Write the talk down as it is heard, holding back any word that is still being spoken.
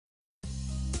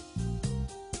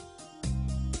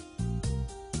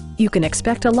You can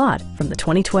expect a lot from the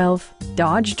 2012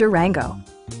 Dodge Durango.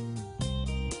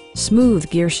 Smooth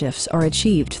gear shifts are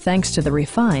achieved thanks to the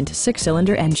refined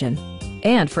 6-cylinder engine.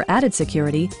 And for added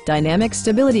security, dynamic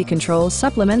stability control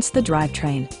supplements the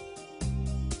drivetrain.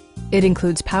 It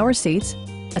includes power seats,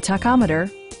 a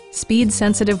tachometer,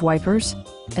 speed-sensitive wipers,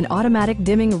 an automatic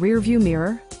dimming rear-view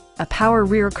mirror, a power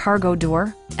rear cargo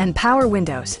door, and power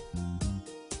windows.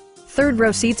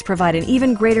 Third-row seats provide an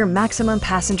even greater maximum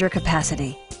passenger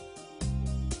capacity.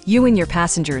 You and your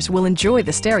passengers will enjoy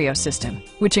the stereo system,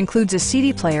 which includes a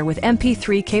CD player with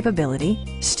MP3 capability,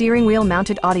 steering wheel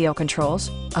mounted audio controls,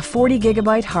 a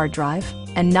 40-gigabyte hard drive,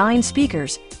 and 9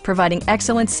 speakers, providing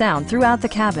excellent sound throughout the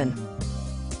cabin.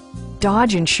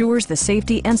 Dodge ensures the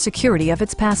safety and security of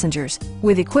its passengers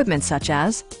with equipment such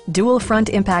as dual front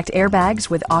impact airbags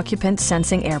with occupant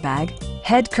sensing airbag,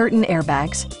 head curtain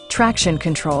airbags, traction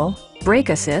control, brake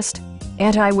assist,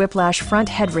 anti-whiplash front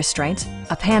head restraints,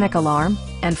 a panic alarm,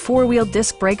 and 4-wheel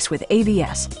disc brakes with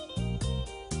ABS.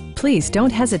 Please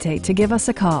don't hesitate to give us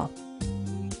a call.